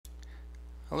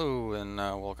Hello and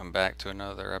welcome back to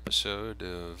another episode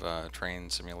of Train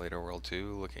Simulator World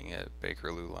 2, looking at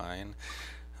Bakerloo Line.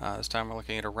 This time we're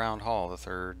looking at a round haul, the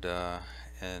third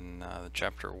in the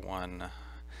Chapter 1,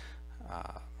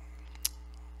 uh,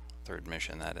 third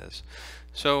mission that is.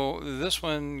 So this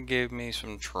one gave me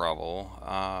some trouble.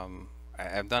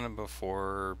 I've done it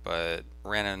before, but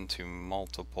ran into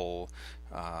multiple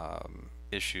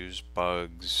issues,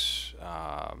 bugs,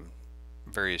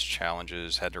 various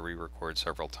challenges, had to re-record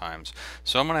several times.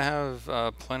 So I'm going to have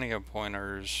plenty of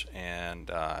pointers and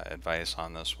advice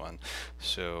on this one.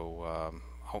 So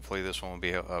hopefully this one will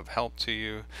be of help to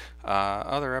you.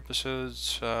 Other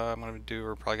episodes I'm going to do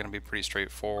are probably going to be pretty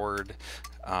straightforward.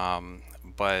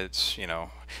 But you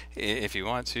know, if you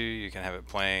want to, you can have it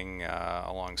playing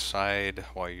alongside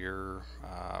while you're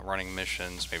running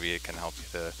missions. Maybe it can help you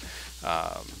to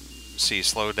see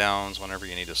slowdowns whenever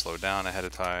you need to slow down ahead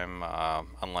of time,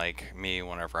 unlike me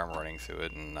whenever I'm running through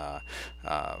it and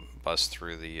bust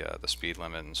through the speed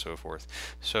limit and so forth.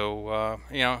 So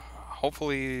you know,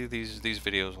 hopefully these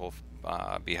videos will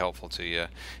be helpful to you.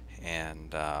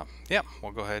 And yeah,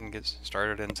 we'll go ahead and get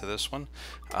started into this one.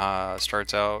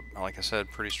 Starts out, like I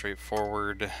said, pretty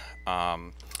straightforward. You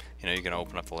know, you're going to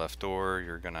open up the left door.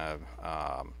 You're going to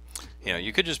you know,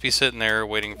 you could just be sitting there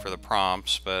waiting for the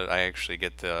prompts, but I actually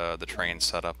get the train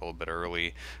set up a little bit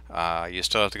early. You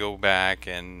still have to go back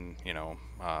and, you know,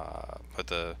 put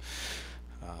the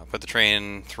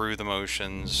train through the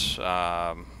motions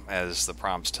as the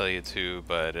prompts tell you to,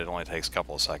 but it only takes a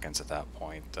couple of seconds at that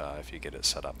point if you get it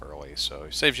set up early. So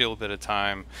it saves you a little bit of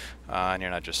time, and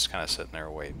you're not just kind of sitting there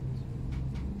waiting.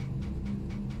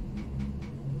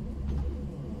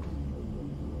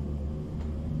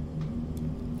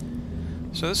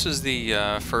 So this is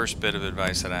the first bit of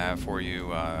advice that I have for you.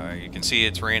 You can see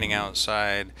it's raining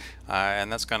outside,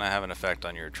 and that's going to have an effect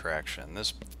on your traction.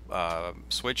 This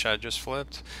switch I just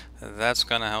flipped, that's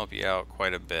going to help you out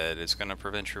quite a bit. It's going to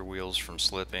prevent your wheels from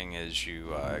slipping as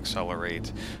you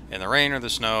accelerate in the rain or the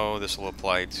snow. This will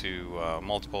apply to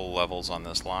multiple levels on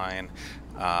this line.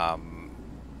 I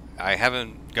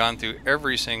haven't gone through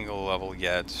every single level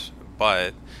yet,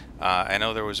 but I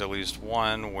know there was at least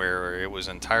one where it was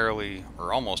entirely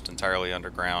or almost entirely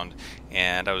underground,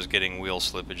 and I was getting wheel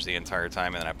slippage the entire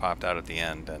time, and then I popped out at the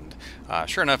end. And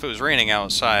sure enough, it was raining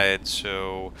outside,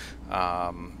 so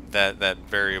that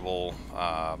variable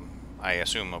I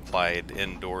assume applied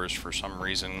indoors for some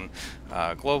reason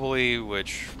globally,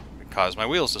 which caused my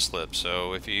wheels to slip.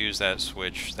 So if you use that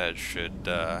switch, that should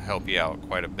help you out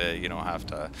quite a bit. You don't have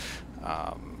to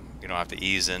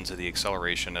ease into the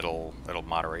acceleration. It'll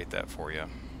moderate that for you.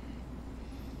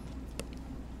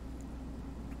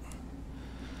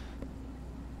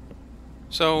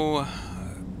 So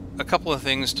a couple of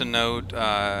things to note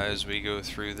as we go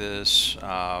through this.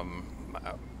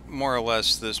 More or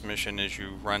less, this mission is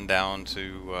you run down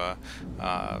to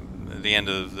the end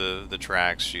of the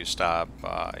tracks, you stop,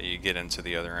 you get into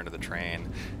the other end of the train,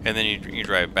 and then you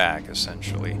drive back,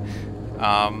 essentially.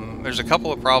 There's a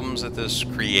couple of problems that this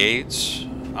creates,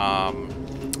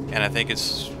 and I think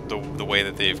it's the way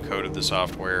that they've coded the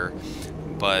software,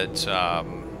 but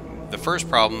the first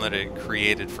problem that it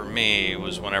created for me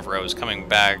was whenever I was coming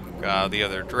back the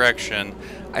other direction.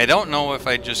 I don't know if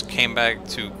I just came back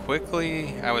too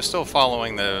quickly. I was still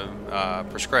following the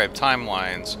prescribed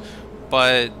timelines,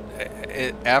 but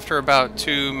after about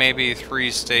 2, maybe 3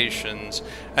 stations,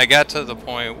 I got to the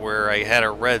point where I had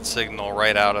a red signal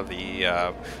right out of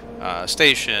the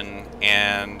station,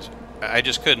 and I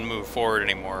just couldn't move forward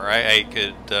anymore. I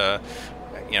could,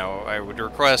 you know, I would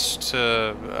request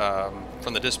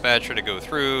from the dispatcher to go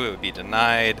through. It would be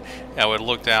denied. I would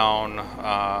look down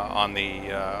on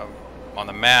the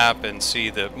map and see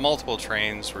that multiple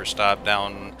trains were stopped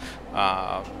downrange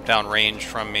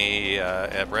from me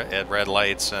at red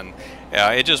lights, and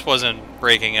it just wasn't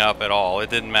breaking up at all. It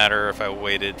didn't matter if I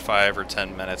waited 5 or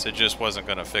 10 minutes. It just wasn't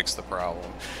going to fix the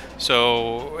problem.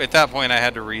 So at that point I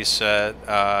had to reset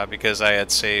because I had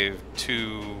saved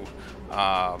too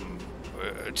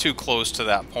close to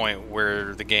that point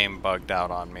where the game bugged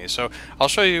out on me. So I'll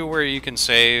show you where you can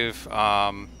save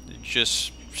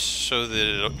just so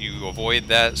that you avoid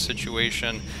that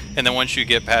situation, and then once you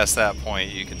get past that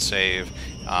point you can save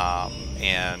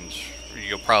and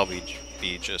you'll probably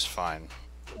be just fine.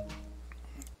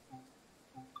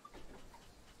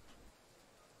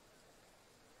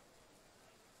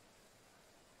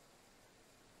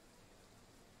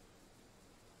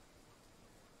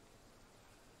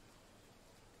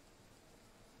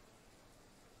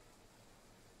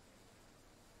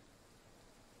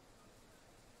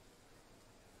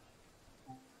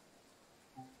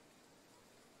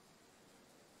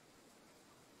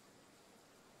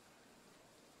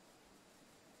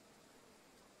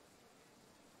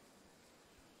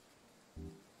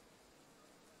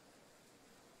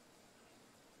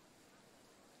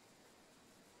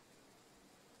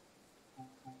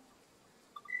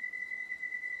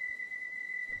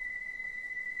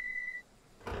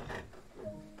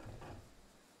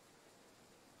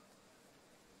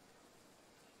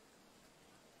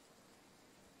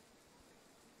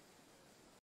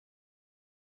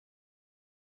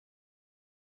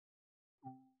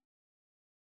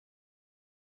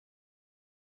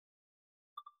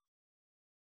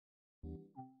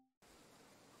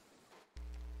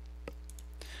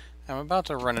 I'm about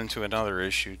to run into another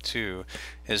issue too.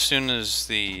 As soon as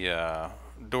the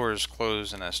doors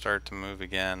close and I start to move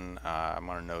again, I'm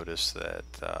going to notice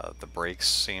that the brakes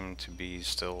seem to be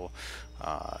still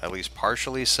at least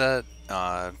partially set.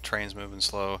 Train's moving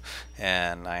slow,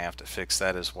 and I have to fix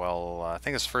that as well. I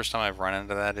think it's the first time I've run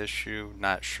into that issue.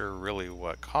 Not sure really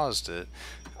what caused it,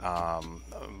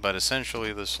 but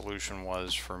essentially the solution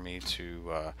was for me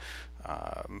to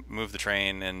move the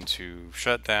train into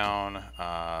shutdown,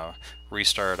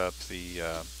 restart up the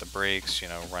brakes,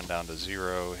 run down to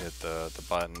 0, hit the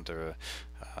button to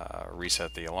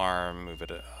reset the alarm, move it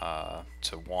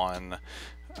to 1,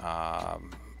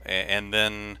 and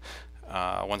then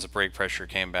once the brake pressure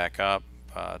came back up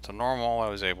to normal, I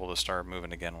was able to start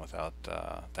moving again without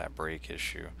that brake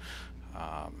issue.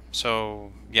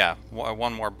 So yeah,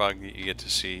 one more bug that you get to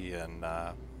see and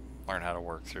learn how to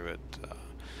work through it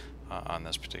on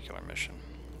this particular mission.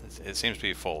 It seems to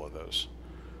be full of those.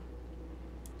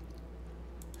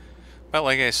 But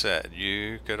like I said,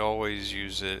 you could always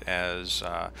use it as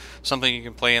something you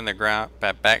can play in the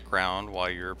background while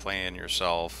you're playing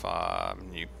yourself.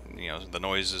 The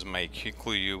noises might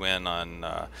clue you in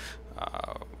on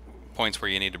points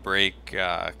where you need to brake,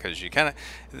 because you kind of,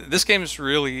 this game is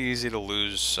really easy to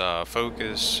lose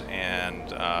focus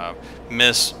and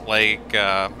miss, like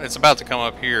it's about to come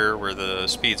up here where the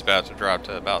speed's about to drop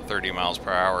to about 30 miles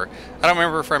per hour. I don't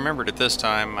remember if I remembered it this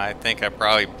time. I think I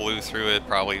probably blew through it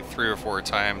probably 3 or 4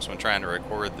 times when trying to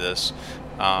record this,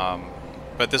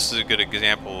 but this is a good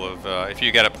example of if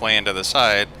you got it playing to the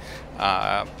side,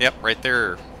 yep, right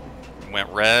there went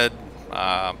red.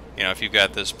 If you've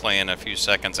got this playing a few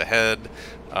seconds ahead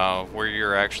where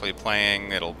you're actually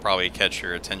playing, it'll probably catch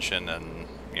your attention and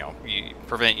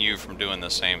prevent you from doing the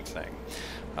same thing.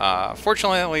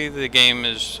 Fortunately, the game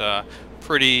is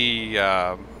pretty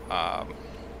what's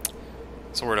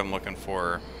the word I'm looking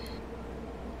for?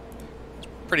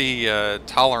 Pretty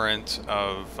tolerant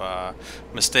of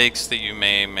mistakes that you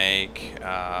may make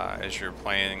as you're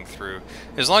playing through.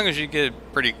 As long as you get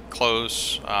pretty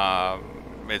close,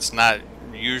 it's not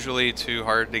usually too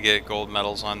hard to get gold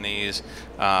medals on these.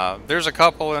 There's a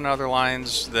couple in other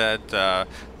lines that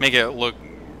make it look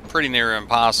pretty near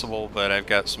impossible, but I've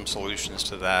got some solutions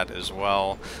to that as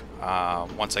well.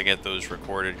 Once I get those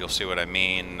recorded, you'll see what I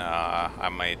mean. I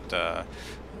might,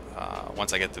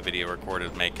 once I get the video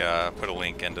recorded, put a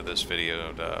link into this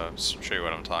video to show you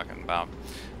what I'm talking about.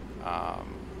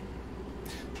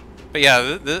 But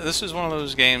yeah, this is one of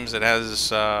those games that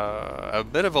has a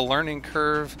bit of a learning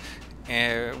curve,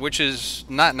 which is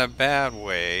not in a bad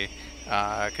way,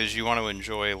 because you want to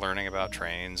enjoy learning about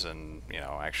trains and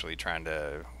actually trying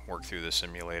to work through the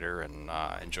simulator and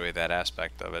enjoy that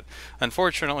aspect of it.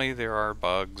 Unfortunately, there are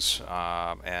bugs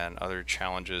and other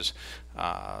challenges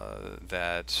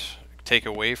that take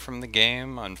away from the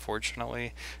game,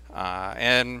 unfortunately,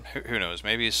 and who knows,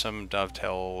 maybe some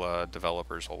Dovetail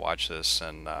developers will watch this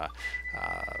and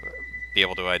be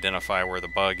able to identify where the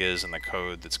bug is in the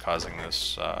code that's causing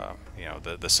this,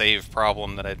 the save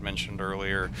problem that I'd mentioned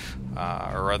earlier,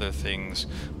 or other things.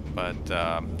 But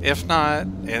if not,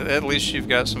 at least you've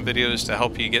got some videos to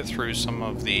help you get through some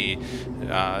of the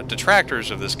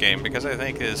detractors of this game, because I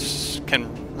think this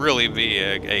can really be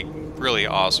a really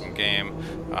awesome game.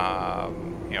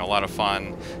 A lot of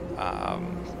fun.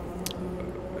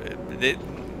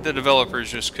 The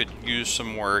developers just could use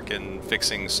some work in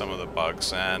fixing some of the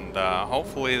bugs, and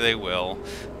hopefully they will.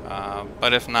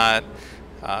 But if not,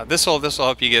 this will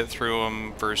help you get through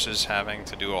them versus having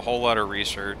to do a whole lot of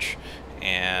research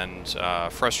and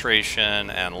frustration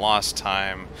and lost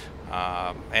time.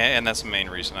 And that's the main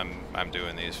reason I'm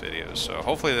doing these videos. So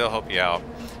hopefully they'll help you out.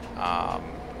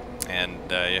 And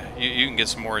you can get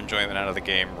some more enjoyment out of the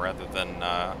game rather than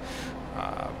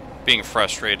being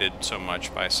frustrated so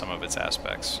much by some of its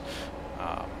aspects.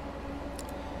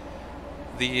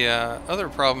 The other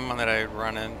problem that I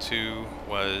run into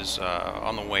was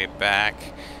on the way back.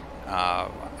 I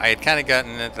had kind of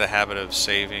gotten into the habit of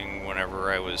saving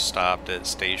whenever I was stopped at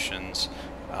stations.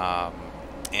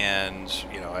 And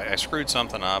I screwed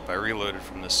something up. I reloaded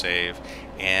from the save,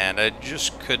 and I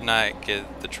just could not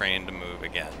get the train to move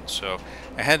again. So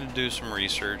I had to do some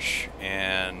research,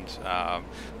 and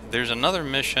there's another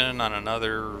mission on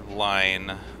another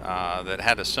line that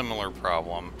had a similar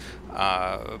problem,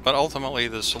 but ultimately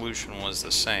the solution was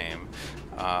the same.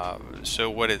 So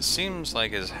what it seems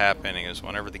like is happening is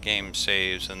whenever the game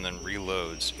saves and then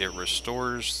reloads, it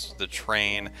restores the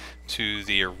train to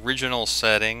the original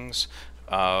settings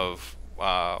of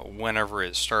whenever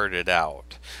it started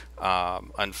out.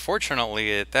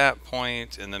 Unfortunately, at that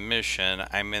point in the mission,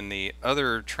 I'm in the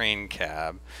other train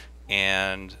cab,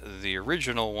 and the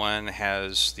original one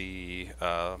has the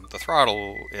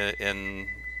throttle in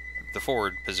the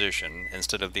forward position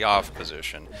instead of the off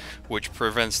position, which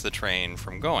prevents the train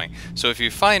from going. So if you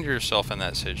find yourself in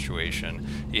that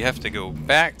situation, you have to go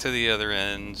back to the other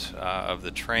end of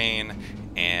the train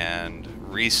and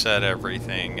reset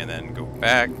everything, and then go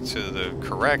back to the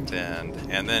correct end,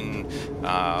 and then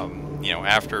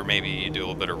after maybe you do a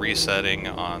little bit of resetting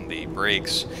on the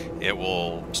brakes, it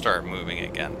will start moving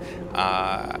again.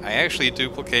 I actually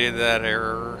duplicated that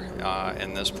error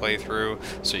in this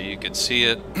playthrough so you could see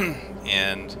it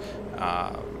and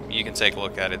you can take a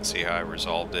look at it and see how I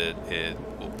resolved it. It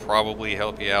will probably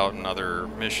help you out in other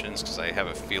missions, because I have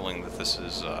a feeling that this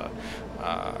is a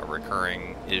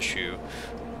recurring issue.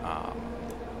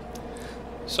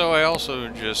 So I also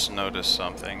just noticed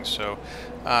something. So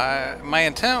my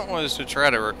intent was to try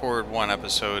to record one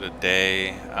episode a day.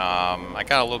 I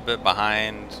got a little bit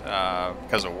behind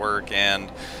because of work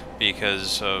and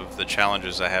because of the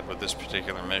challenges I had with this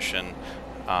particular mission,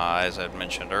 as I'd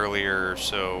mentioned earlier.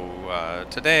 So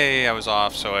today I was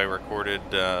off, so I recorded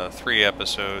 3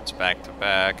 episodes back to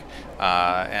back,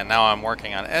 and now I'm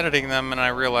working on editing them, and I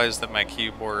realized that my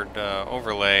keyboard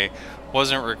overlay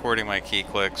wasn't recording my key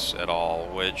clicks at all,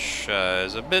 which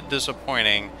is a bit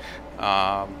disappointing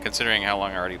considering how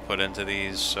long I already put into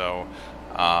these. So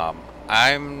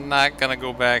I'm not going to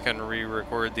go back and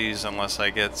re-record these unless I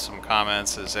get some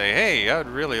comments that say, hey, I'd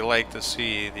really like to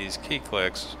see these key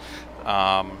clicks.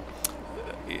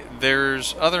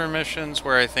 There's other missions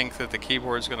where I think that the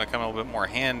keyboard is going to come a little bit more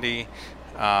handy,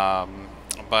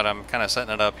 but I'm kind of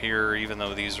setting it up here, even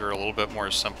though these are a little bit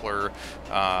more simpler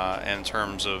in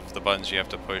terms of the buttons you have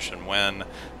to push and when.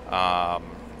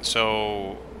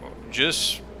 So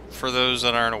just for those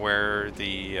that aren't aware,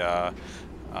 the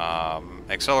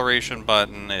acceleration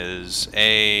button is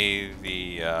A,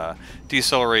 the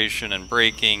deceleration and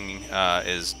braking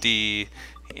is D,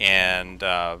 and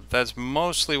that's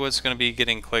mostly what's going to be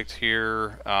getting clicked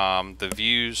here. The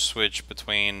views switch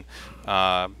between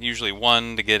usually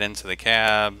 1 to get into the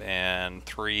cab, and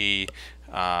 3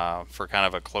 for kind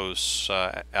of a close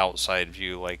outside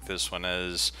view like this one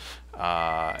is.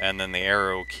 And then the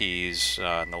arrow keys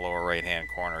in the lower right hand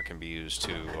corner can be used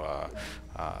to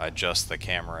adjust the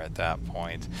camera at that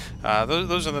point.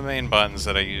 Those are the main buttons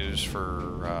that I use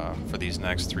for these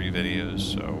next 3 videos,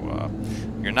 so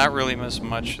you're not really missing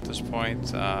much at this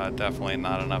point. Definitely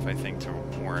not enough, I think, to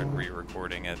warrant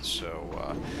re-recording it,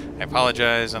 so I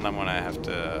apologize, and I'm going to have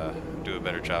to do a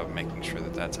better job of making sure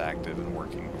that that's active and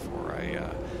working before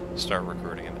I start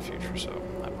recording in the future, so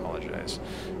I apologize.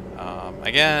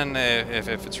 Again, if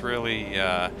it's really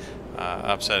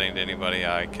upsetting to anybody,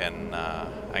 I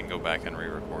can go back and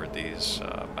re-record these,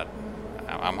 but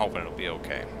I'm hoping it'll be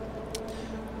okay.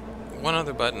 One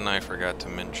other button I forgot to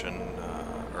mention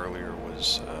earlier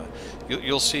was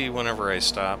you'll see whenever I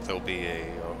stop, there'll be a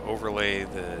overlay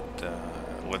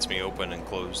that lets me open and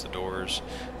close the doors.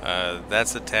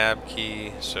 That's the tab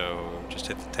key, so just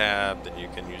hit the tab, then you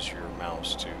can use your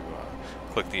mouse to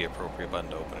click the appropriate button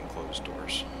to open and close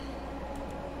doors.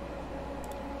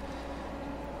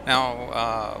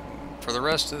 Now, for the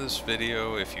rest of this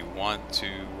video, if you want to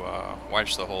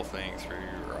watch the whole thing through,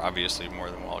 you're obviously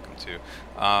more than welcome to.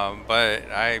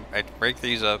 But I break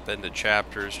these up into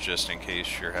chapters just in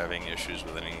case you're having issues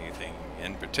with anything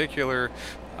in particular,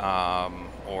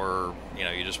 or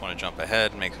you just want to jump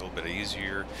ahead and make it a little bit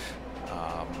easier.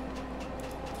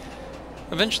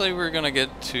 Eventually we're going to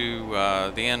get to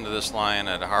the end of this line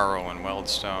at Harrow and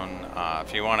Wealdstone.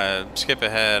 If you want to skip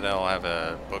ahead, I'll have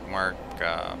a bookmark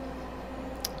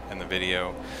in the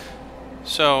video.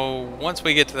 So once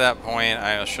we get to that point,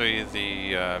 I'll show you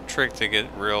the trick to get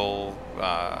real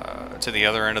to the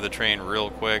other end of the train real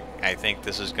quick. I think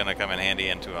this is going to come in handy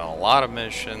into a lot of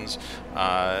missions,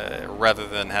 rather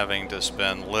than having to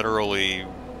spend literally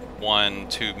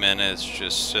 1-2 minutes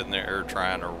just sitting there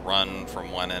trying to run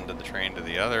from one end of the train to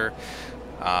the other.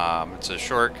 It's a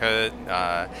shortcut.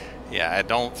 Yeah, I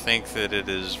don't think that it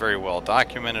is very well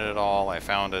documented at all. I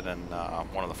found it in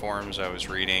one of the forums I was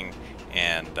reading,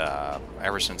 and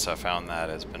ever since I found that,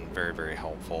 it's been very, very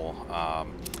helpful.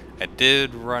 I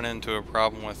did run into a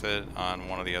problem with it on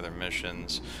one of the other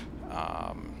missions,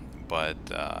 but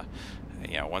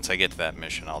once I get to that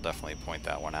mission, I'll definitely point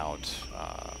that one out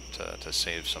to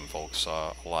save some folks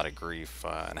a lot of grief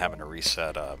and having to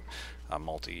reset a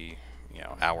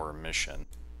multi-hour mission.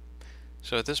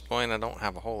 So at this point, I don't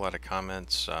have a whole lot of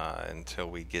comments until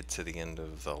we get to the end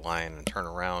of the line and turn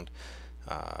around.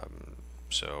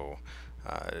 So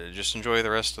just enjoy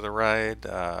the rest of the ride.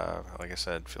 Like I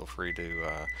said, feel free to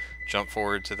jump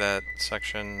forward to that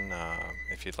section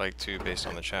if you'd like to, based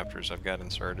on the chapters I've got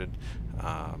inserted.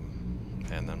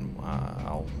 And then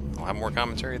I'll have more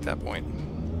commentary at that point.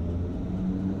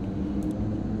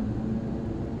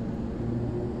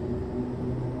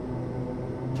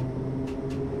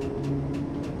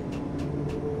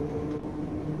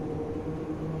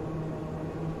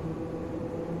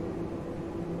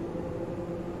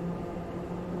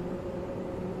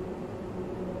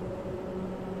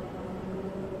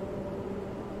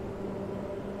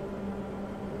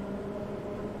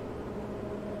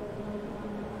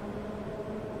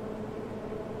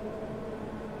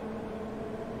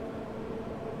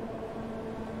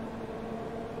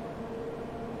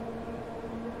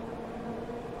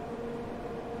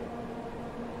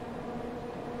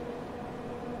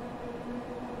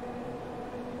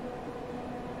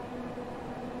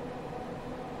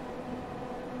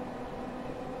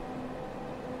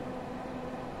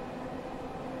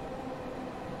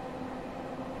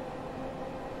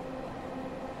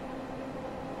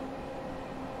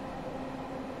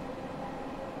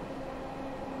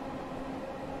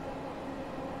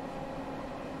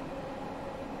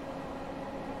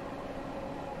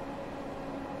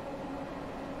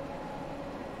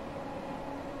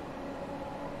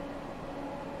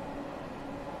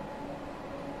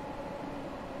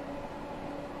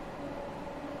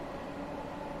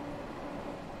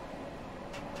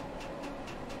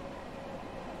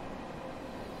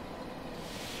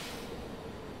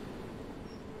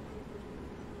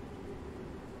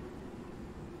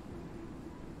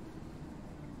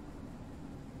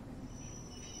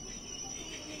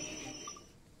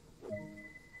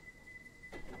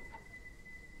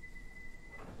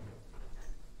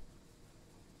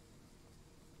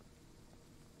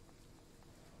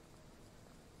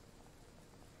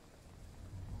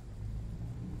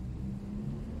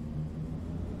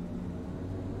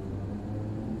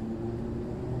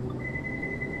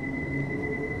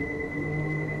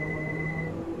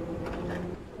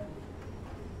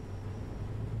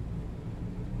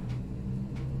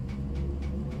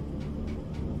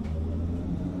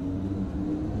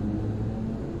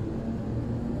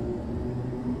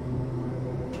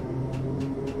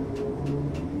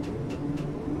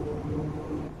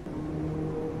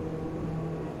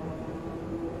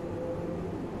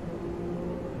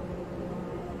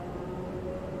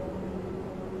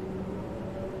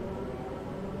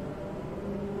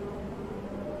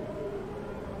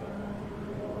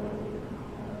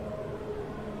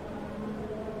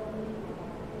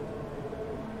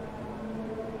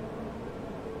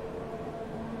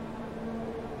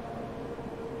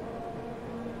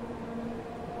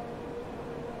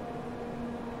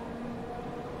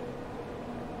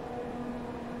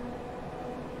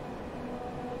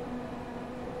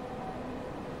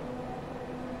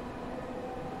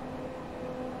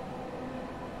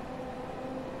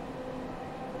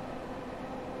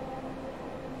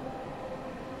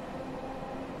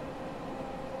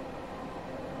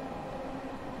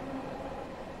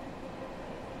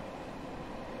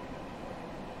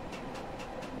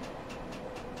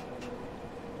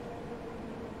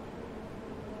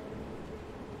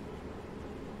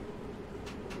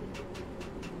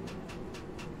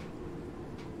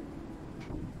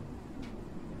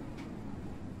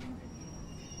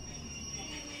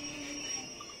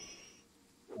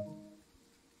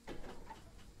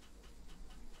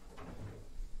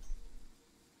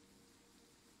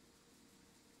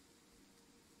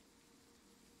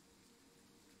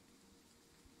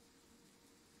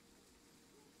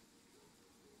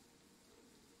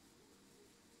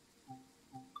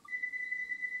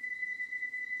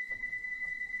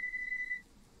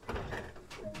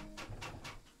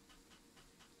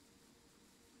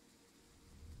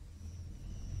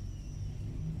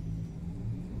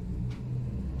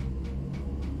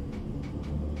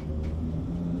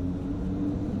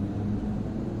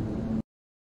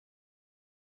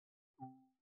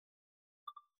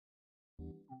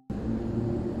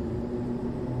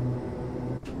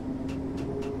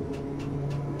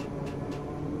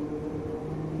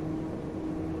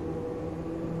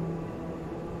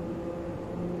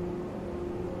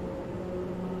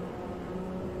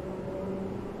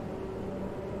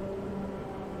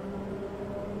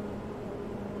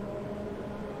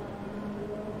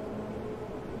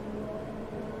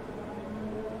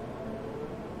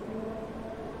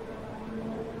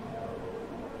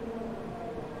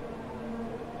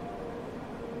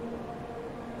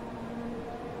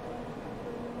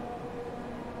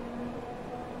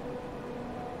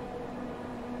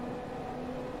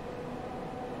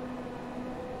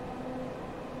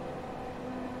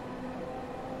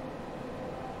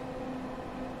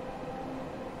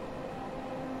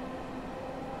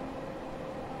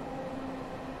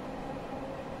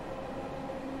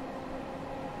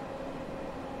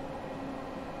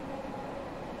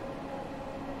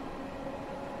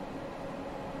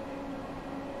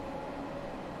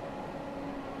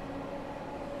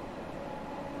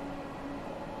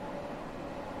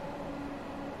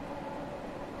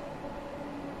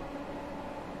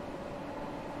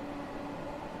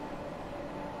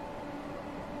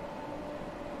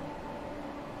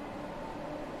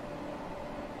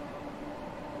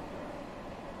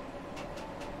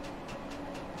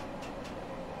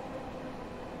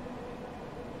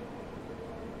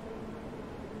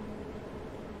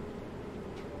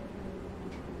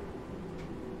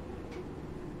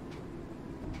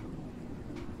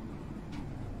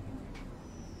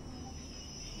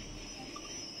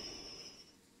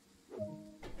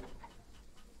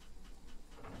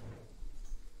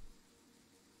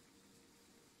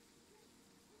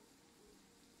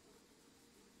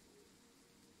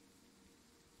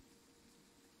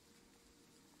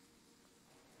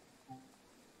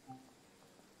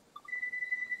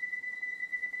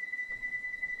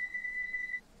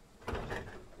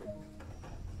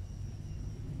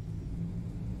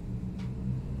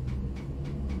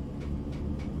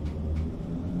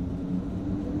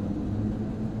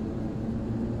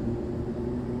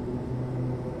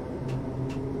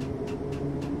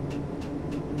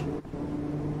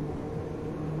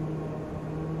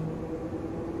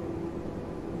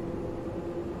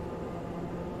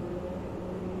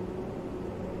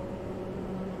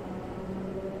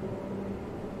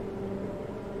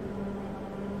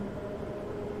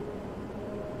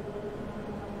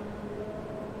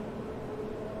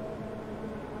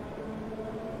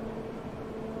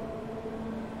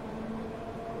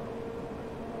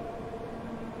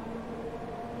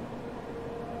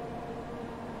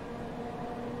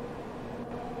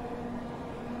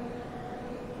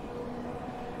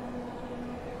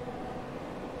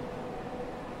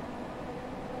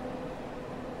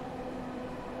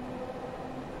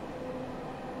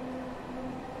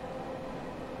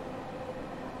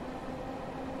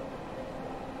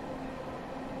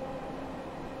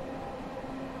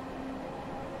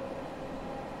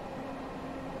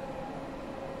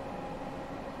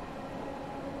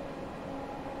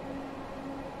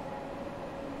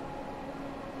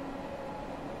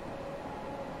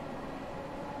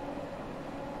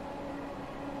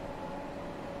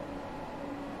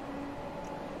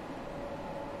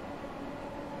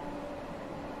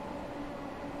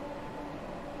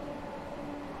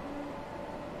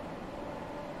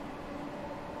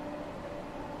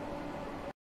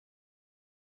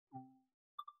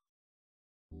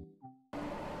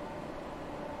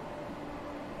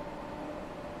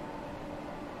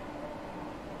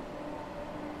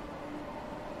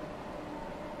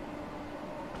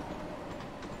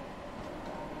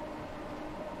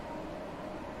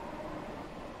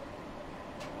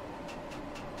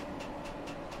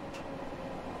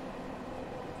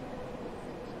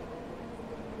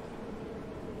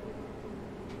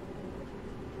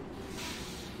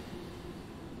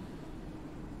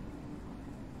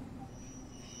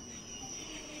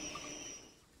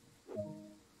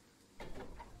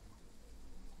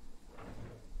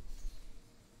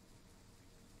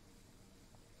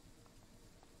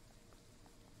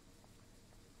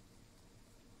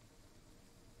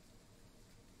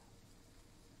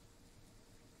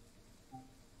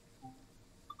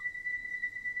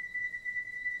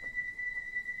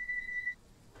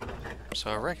 So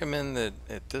I recommend that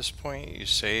at this point you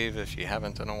save if you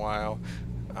haven't in a while.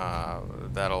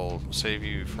 That'll save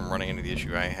you from running into the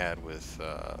issue I had with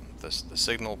the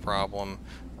signal problem,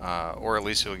 or at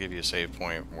least it'll give you a save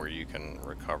point where you can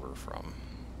recover from.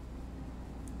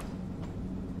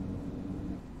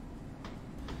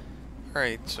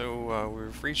 Alright, so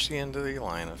we've reached the end of the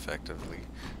line effectively.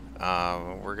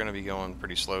 We're going to be going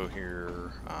pretty slow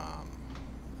here.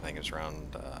 I think it's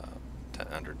around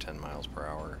under 10 miles per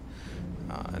hour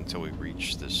until we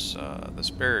reach this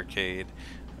barricade,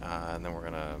 and then we're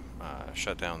going to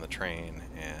shut down the train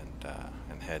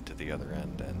and head to the other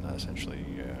end and essentially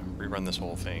rerun this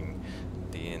whole thing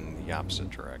in the opposite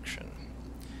direction.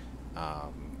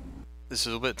 This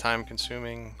is a bit time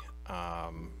consuming,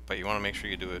 but you want to make sure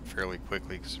you do it fairly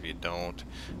quickly, because if you don't,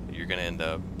 you're going to end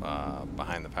up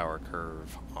behind the power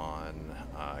curve on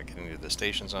getting to the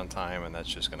stations on time, and that's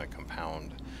just going to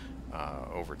compound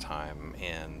over time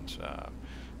and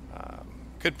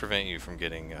could prevent you from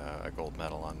getting a gold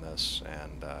medal on this.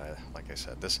 And like I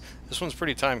said, this one's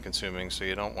pretty time consuming, so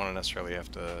you don't want to necessarily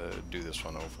have to do this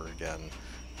one over again.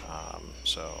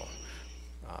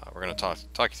 We're going to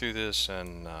talk you through this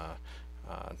and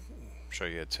show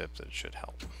you a tip that should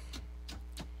help.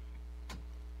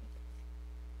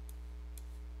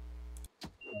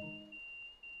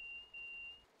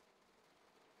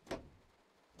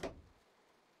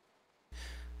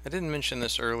 I didn't mention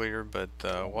this earlier, but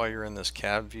while you're in this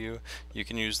cab view, you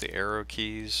can use the arrow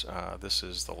keys. This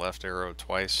is the left arrow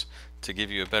twice to give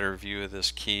you a better view of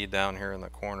this key down here in the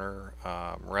corner.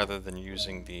 Rather than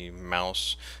using the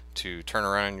mouse to turn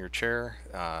around in your chair,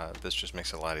 this just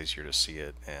makes it a lot easier to see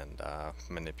it and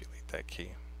manipulate that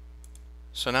key.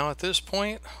 So now at this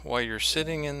point, while you're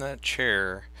sitting in that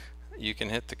chair, you can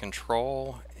hit the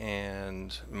control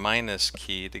and minus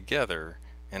key together,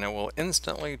 and it will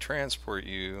instantly transport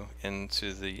you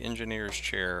into the engineer's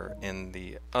chair in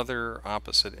the other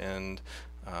opposite end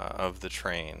of the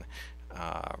train,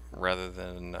 rather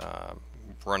than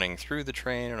running through the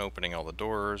train and opening all the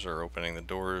doors, or opening the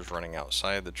doors, running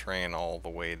outside the train all the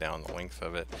way down the length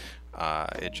of it.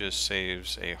 It just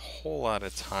saves a whole lot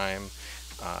of time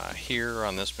here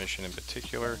on this mission in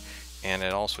particular, and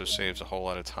it also saves a whole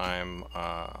lot of time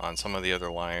on some of the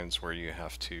other lines where you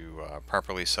have to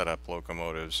properly set up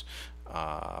locomotives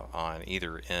on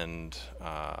either end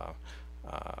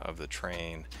of the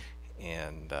train,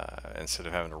 and instead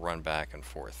of having to run back and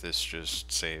forth. This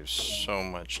just saves so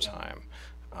much time.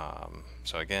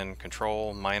 So again,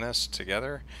 control minus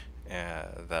together,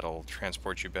 that'll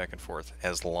transport you back and forth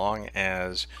as long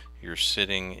as you're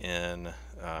sitting in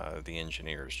the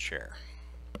engineer's chair.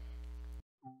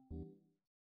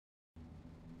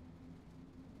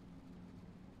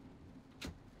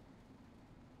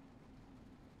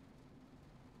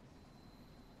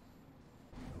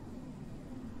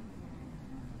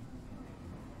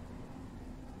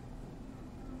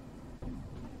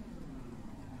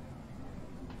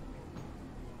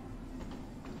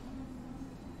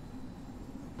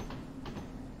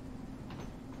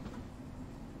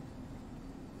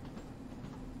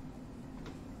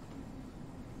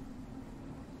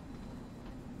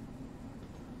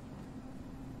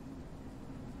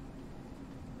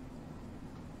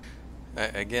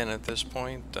 Again, at this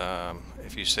point,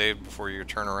 if you saved before your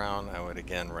turnaround, I would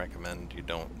again recommend you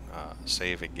don't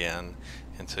save again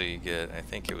until you get, I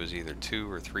think it was either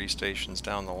 2 or 3 stations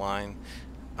down the line,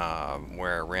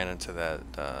 where I ran into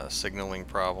that signaling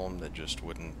problem that just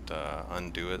wouldn't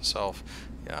undo itself.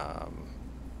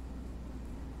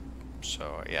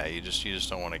 So yeah, you just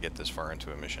don't want to get this far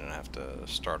into a mission and have to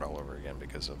start all over again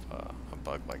because of a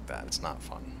bug like that. It's not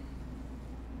fun.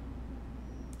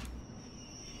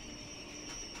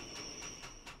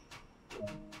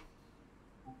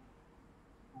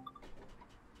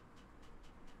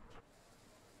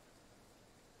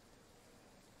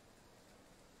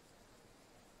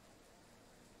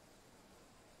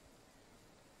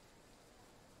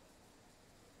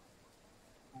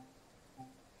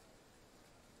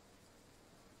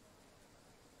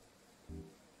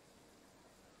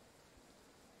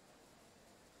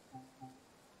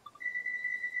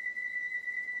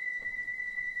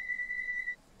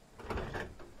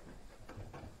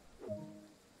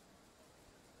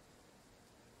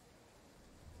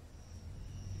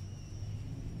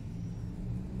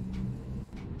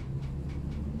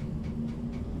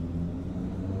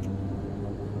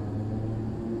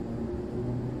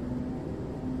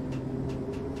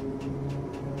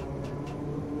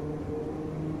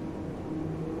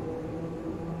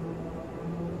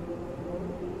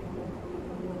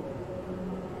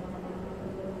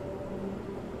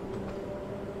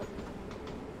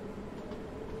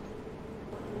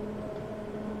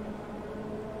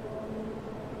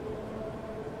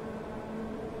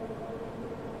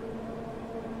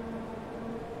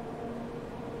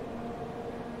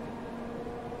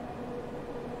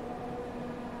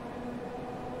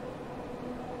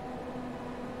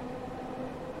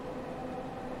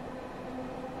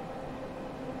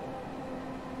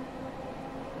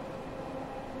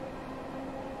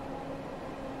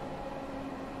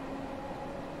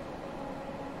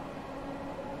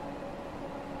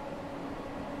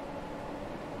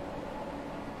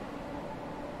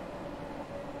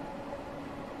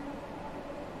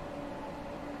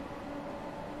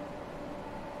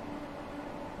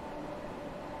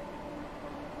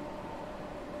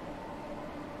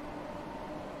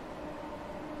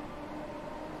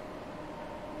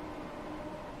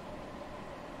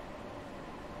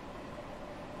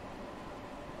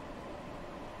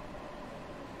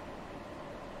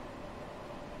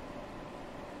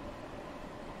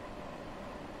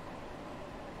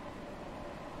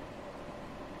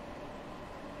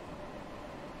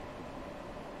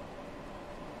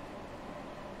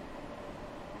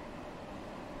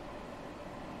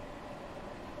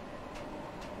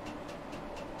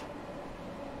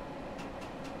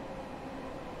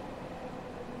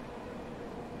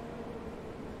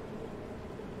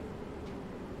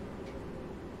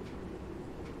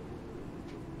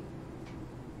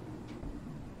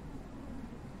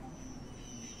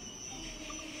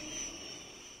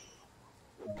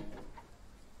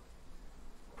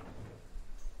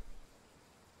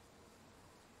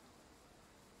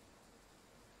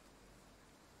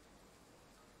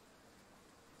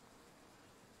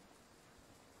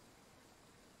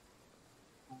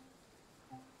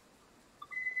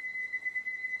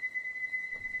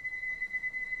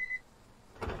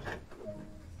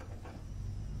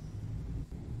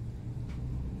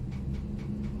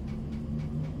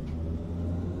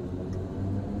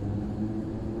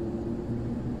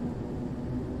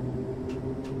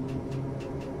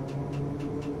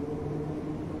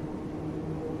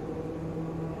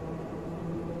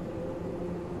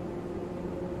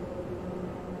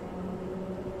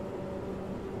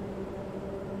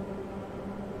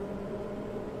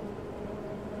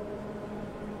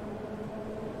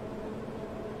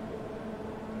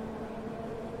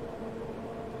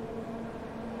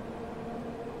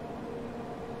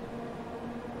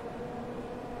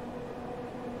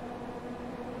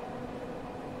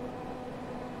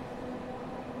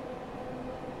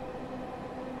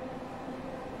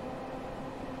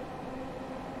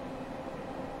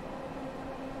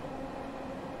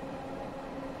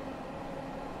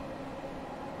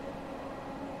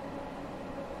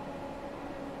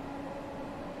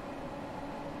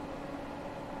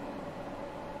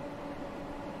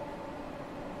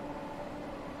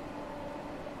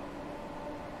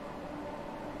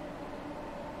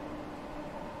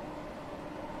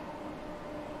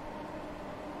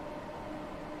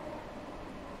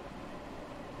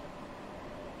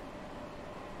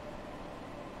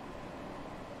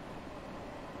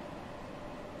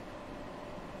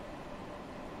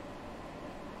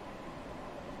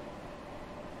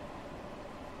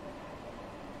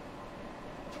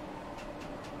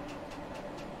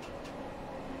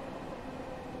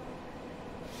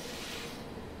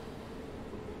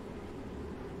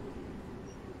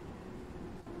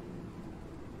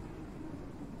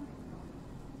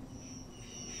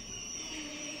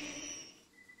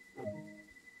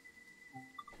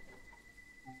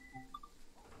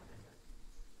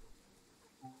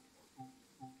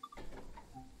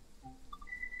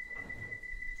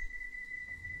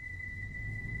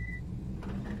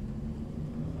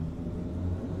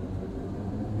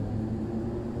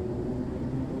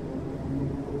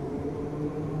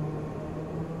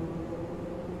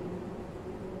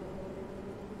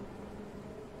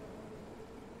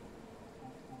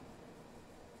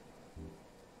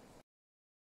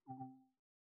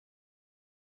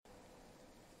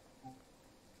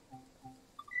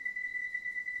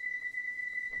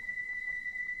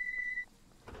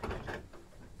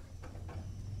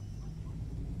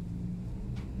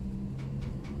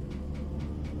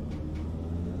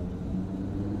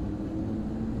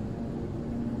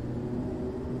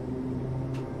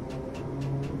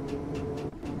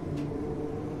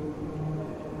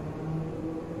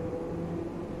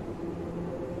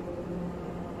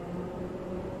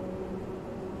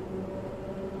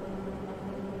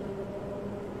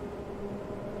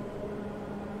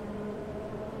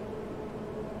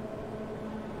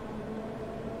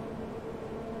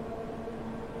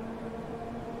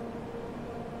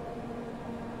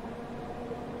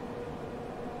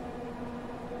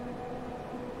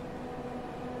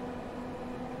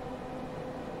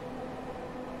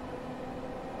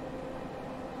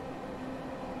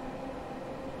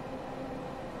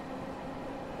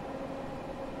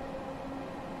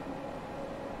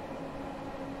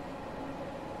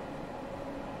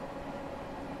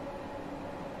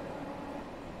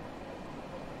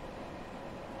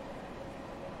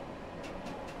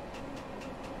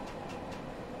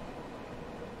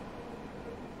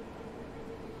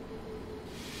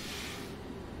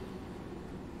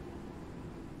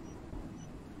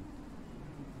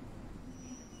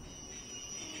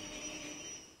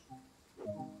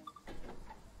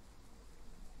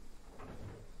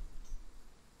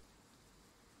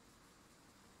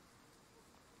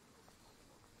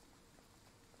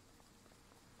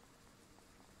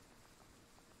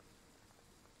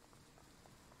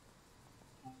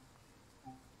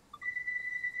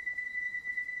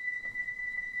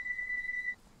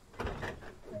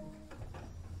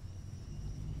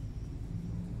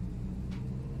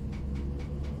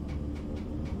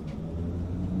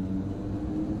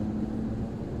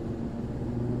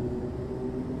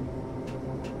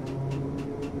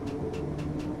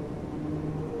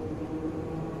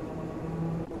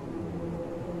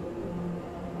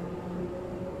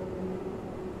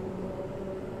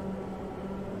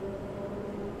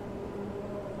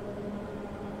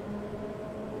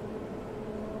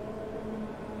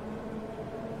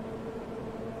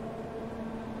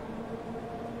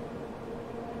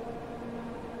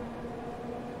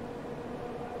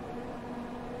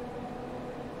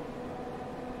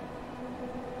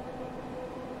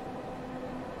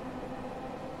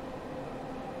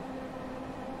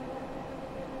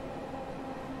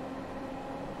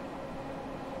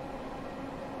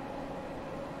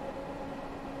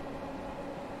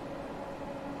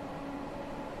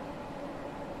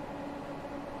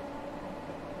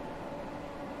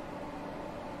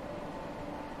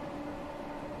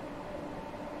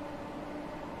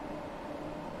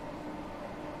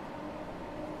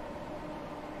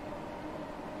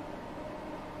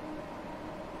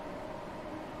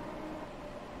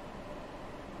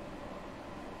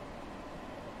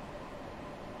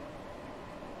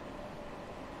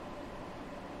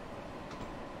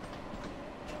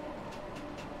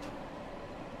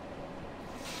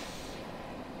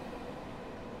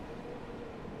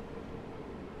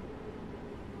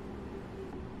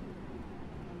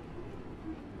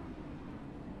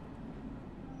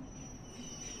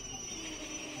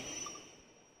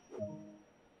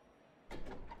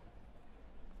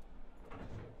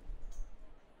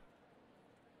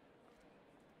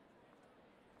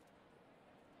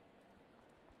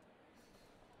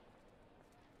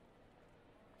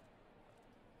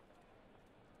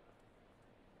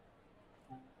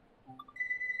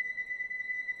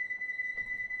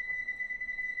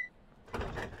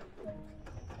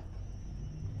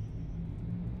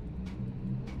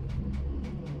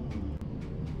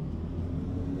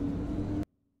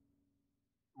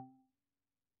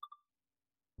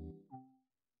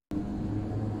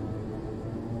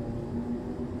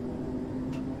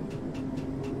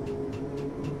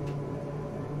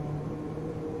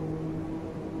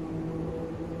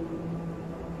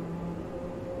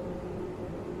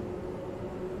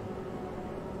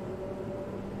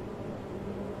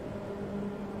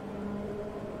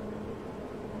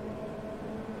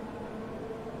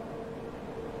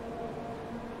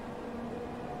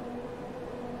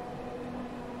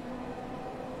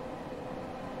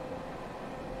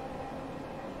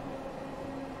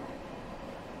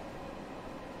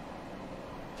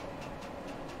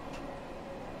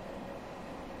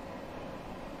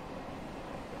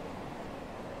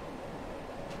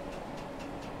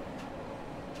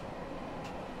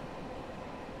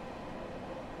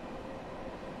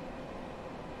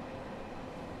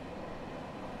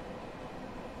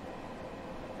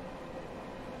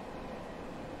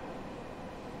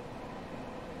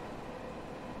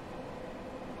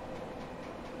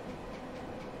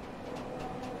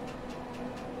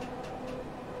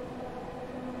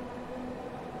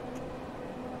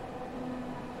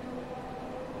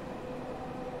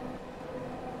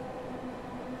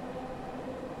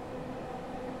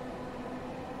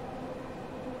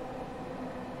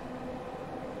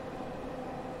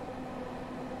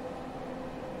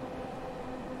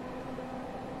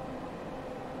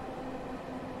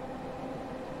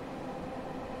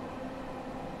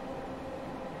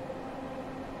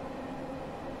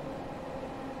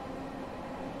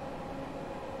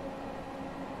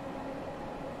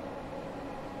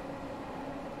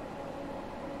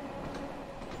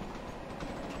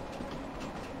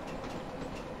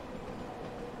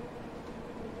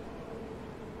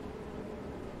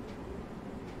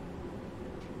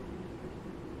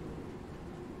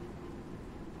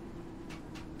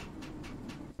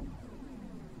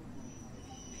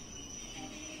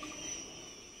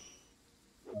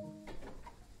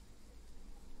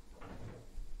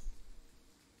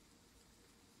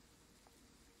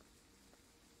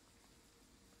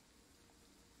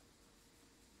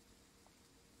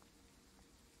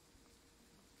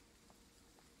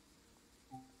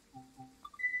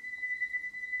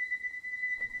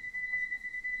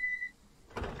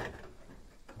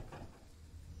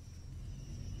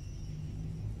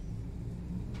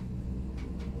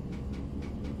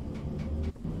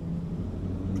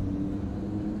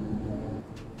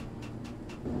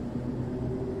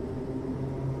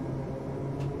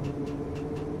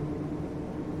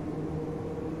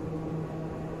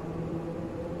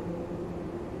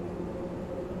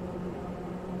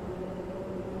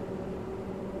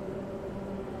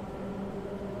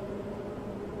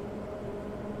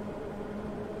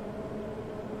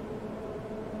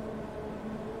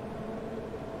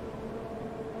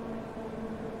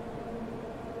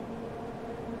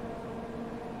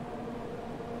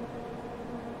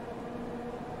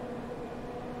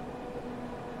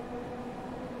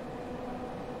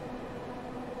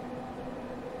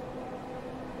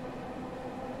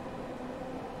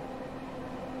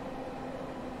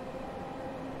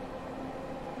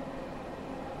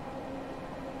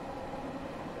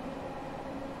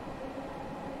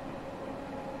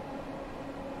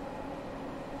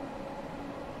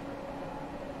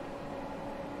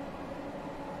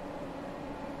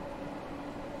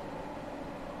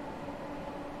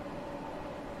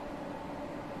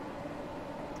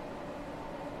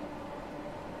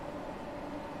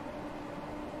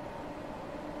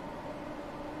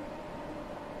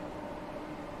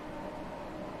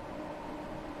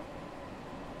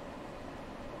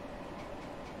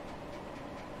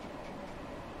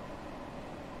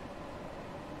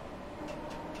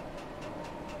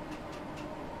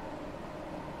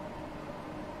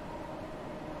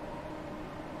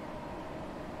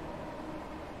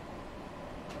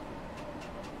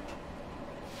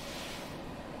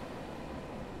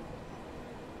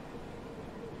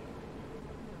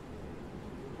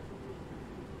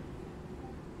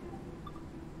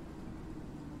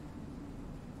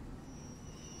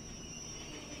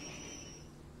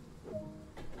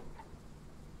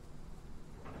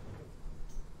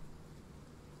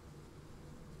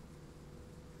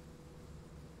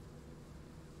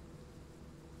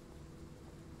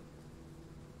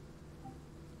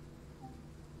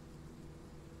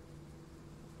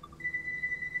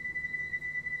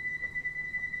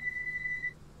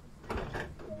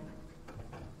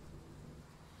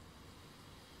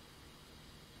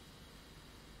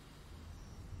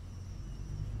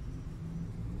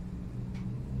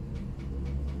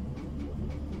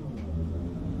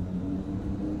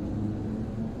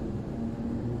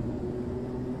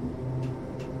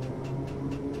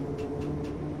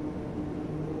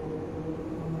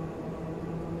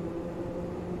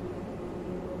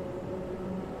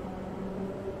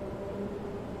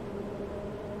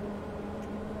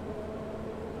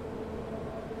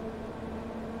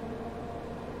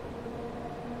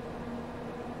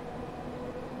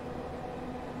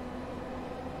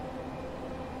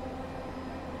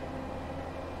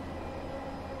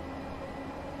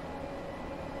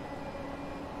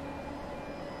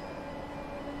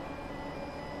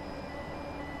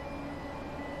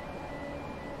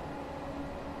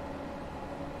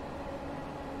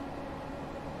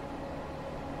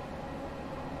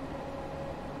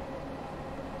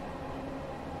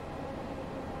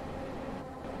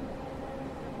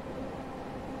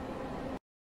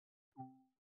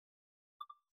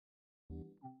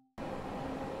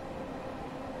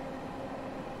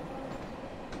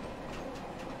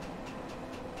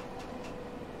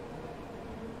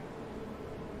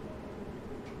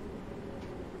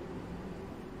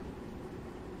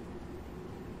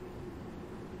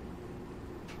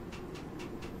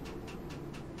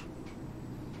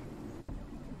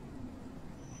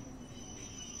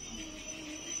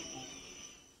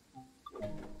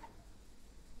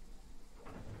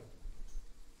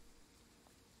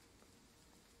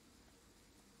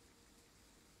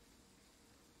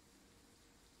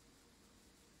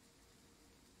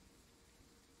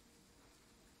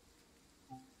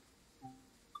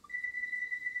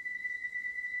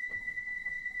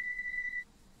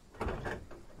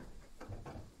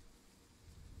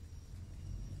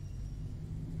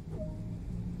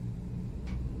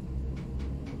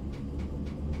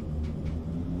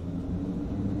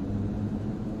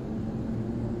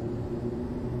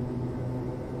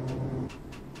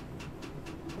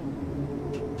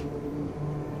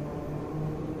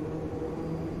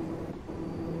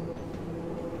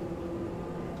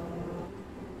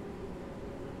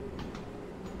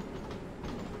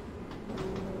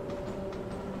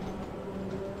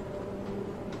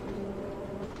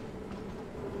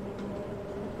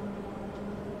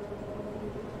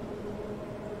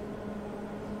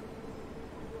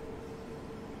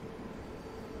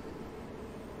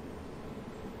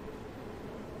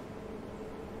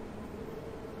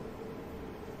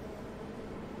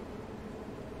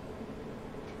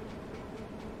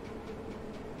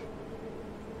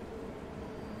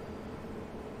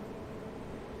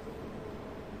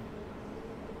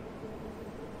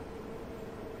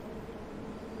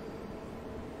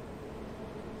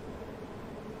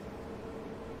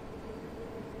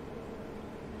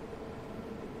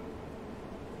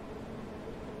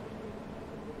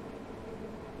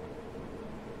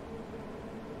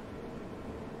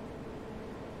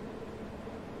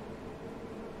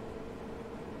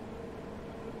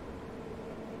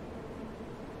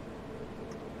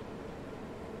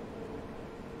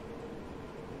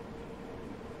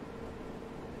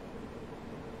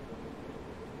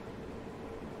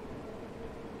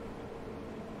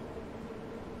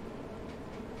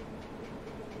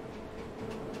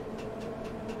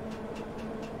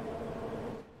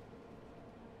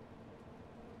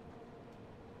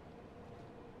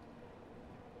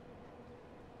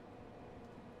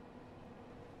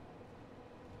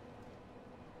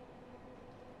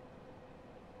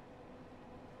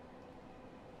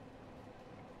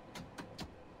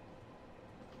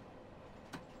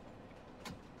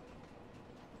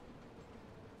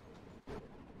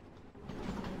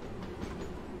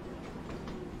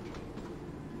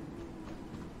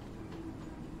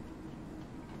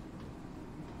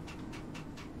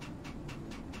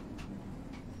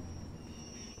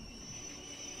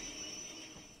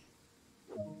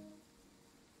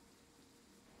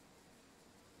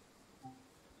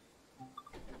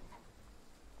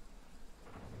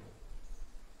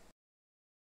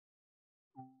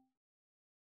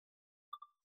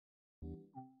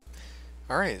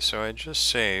 Alright, so I just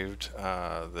saved.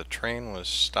 The train was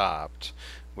stopped,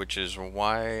 which is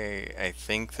why I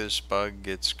think this bug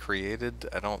gets created.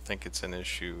 I don't think it's an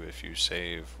issue if you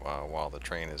save while the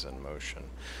train is in motion.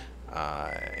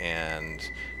 And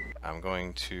I'm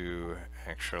going to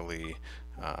actually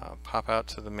pop out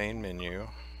to the main menu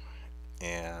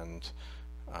and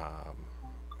um,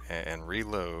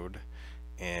 reload,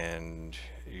 and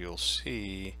you'll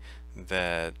see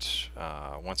that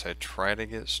once I try to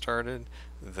get started,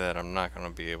 that I'm not going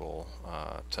to be able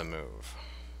to move.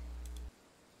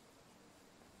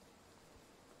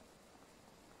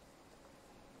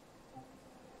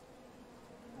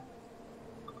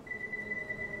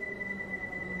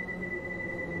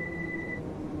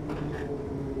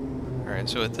 Alright,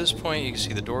 so at this point you can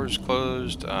see the doors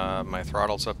closed, my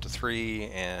throttle's up to 3,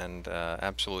 and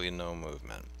absolutely no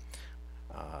movement.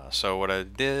 So what I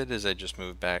did is I just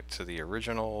moved back to the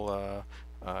original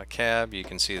cab. You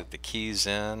can see that the key's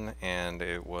in and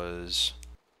it was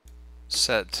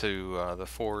set to the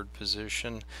forward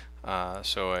position.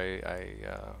 So I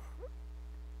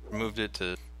moved it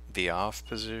to the off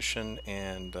position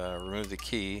and removed the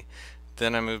key.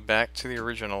 Then I moved back to the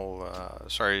original,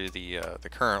 the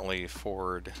currently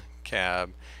forward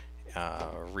cab,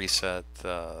 reset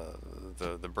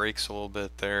the brakes a little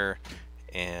bit there,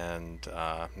 and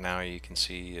now you can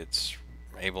see it's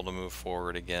able to move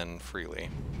forward again freely.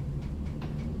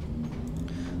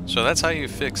 So that's how you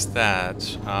fix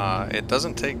that. It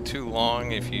doesn't take too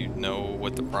long if you know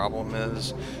what the problem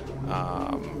is.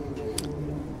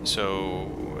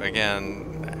 So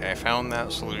again, I found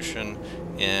that solution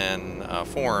in a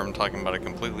forum talking about a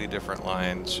completely different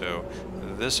line. So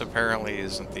this apparently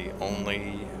isn't the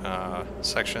only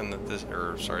section that this,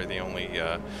 or sorry, the only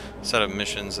set of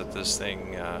missions that this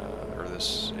thing or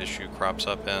this issue crops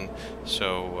up in.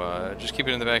 So just keep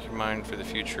it in the back of your mind for the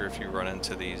future if you run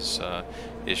into these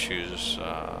issues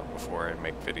before I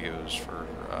make videos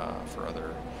for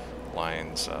other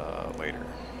lines later.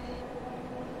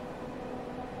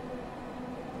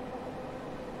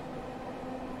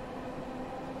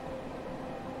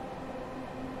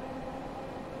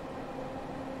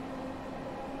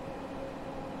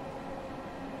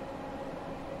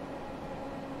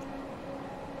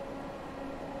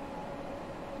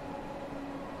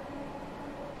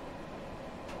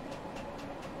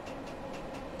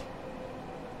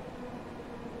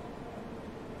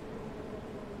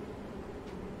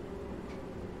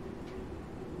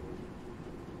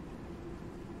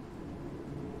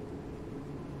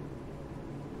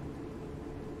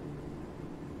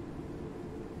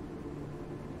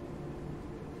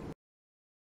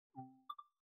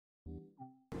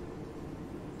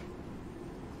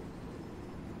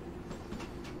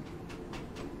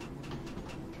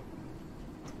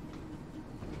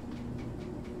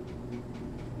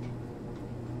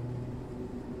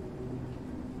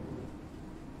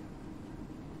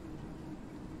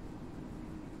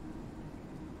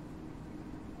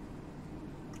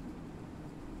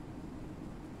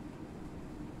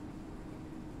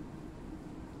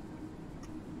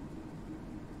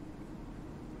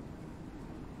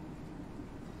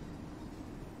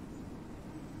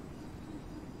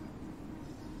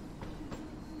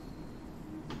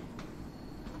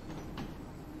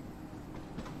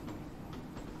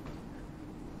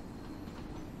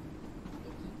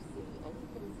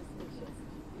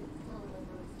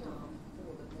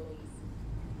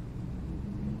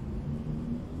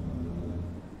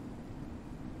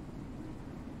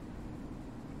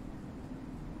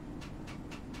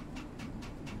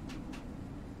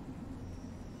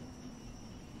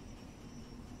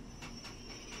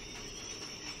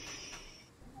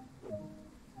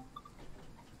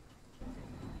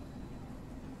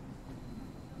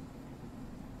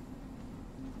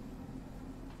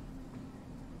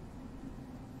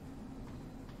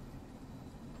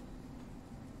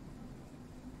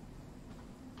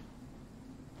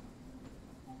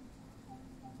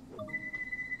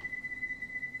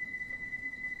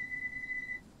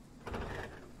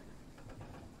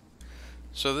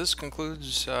 So this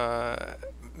concludes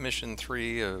mission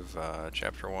 3 of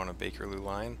chapter 1 of Bakerloo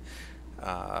Line.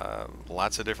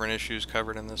 Lots of different issues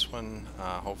covered in this one.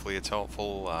 Hopefully it's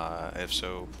helpful. If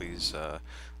so, please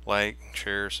like,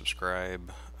 share,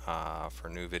 subscribe for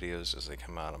new videos as they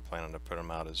come out. I'm planning to put them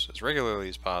out as regularly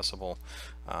as possible,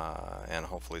 and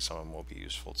hopefully some of them will be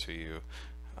useful to you.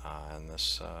 And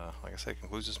this, like I said,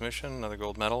 concludes this mission, another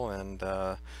gold medal, and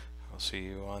I'll see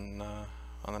you on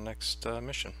the next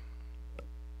mission.